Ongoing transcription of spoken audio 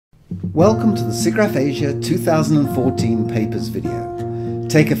Welcome to the SIGGRAPH Asia 2014 Papers video.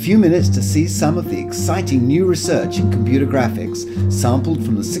 Take a few minutes to see some of the exciting new research in computer graphics sampled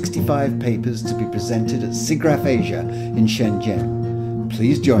from the 65 papers to be presented at SIGGRAPH Asia in Shenzhen.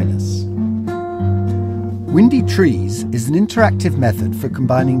 Please join us. Windy Trees is an interactive method for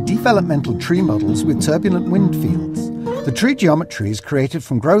combining developmental tree models with turbulent wind fields. The tree geometry is created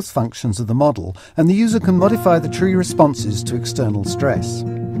from growth functions of the model, and the user can modify the tree responses to external stress.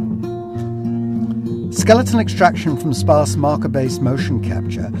 Skeleton extraction from sparse marker-based motion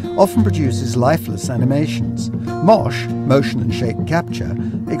capture often produces lifeless animations. MOSH, motion and shape capture,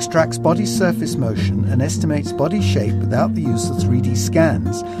 extracts body surface motion and estimates body shape without the use of 3D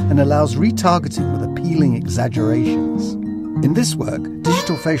scans and allows retargeting with appealing exaggerations. In this work,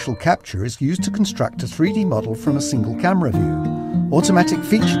 digital facial capture is used to construct a 3D model from a single camera view. Automatic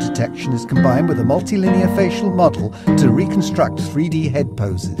feature detection is combined with a multilinear facial model to reconstruct 3D head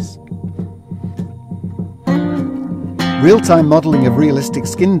poses. Real-time modelling of realistic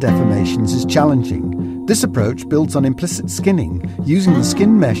skin deformations is challenging. This approach builds on implicit skinning, using the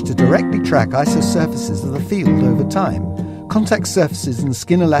skin mesh to directly track isosurfaces of the field over time. Contact surfaces and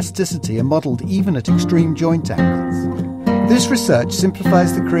skin elasticity are modelled even at extreme joint angles. This research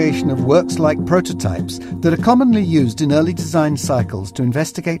simplifies the creation of works-like prototypes that are commonly used in early design cycles to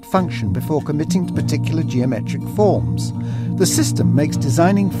investigate function before committing to particular geometric forms. The system makes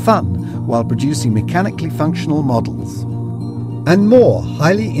designing fun while producing mechanically functional models. And more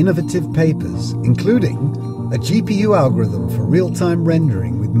highly innovative papers, including a GPU algorithm for real-time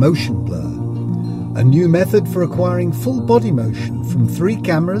rendering with motion blur, a new method for acquiring full body motion from 3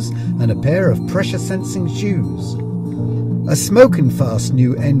 cameras and a pair of pressure-sensing shoes, a smoke-and-fast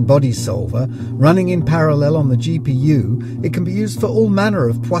new n-body solver running in parallel on the GPU. It can be used for all manner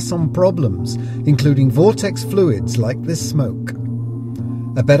of Poisson problems, including vortex fluids like this smoke.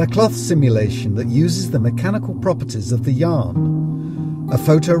 A better cloth simulation that uses the mechanical properties of the yarn. A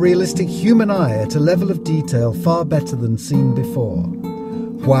photorealistic human eye at a level of detail far better than seen before.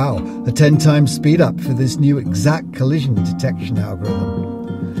 Wow, a 10 times speed up for this new exact collision detection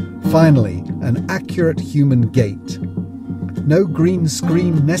algorithm. Finally, an accurate human gait. No green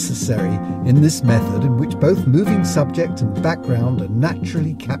screen necessary in this method, in which both moving subject and background are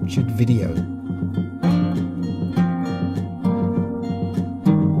naturally captured video.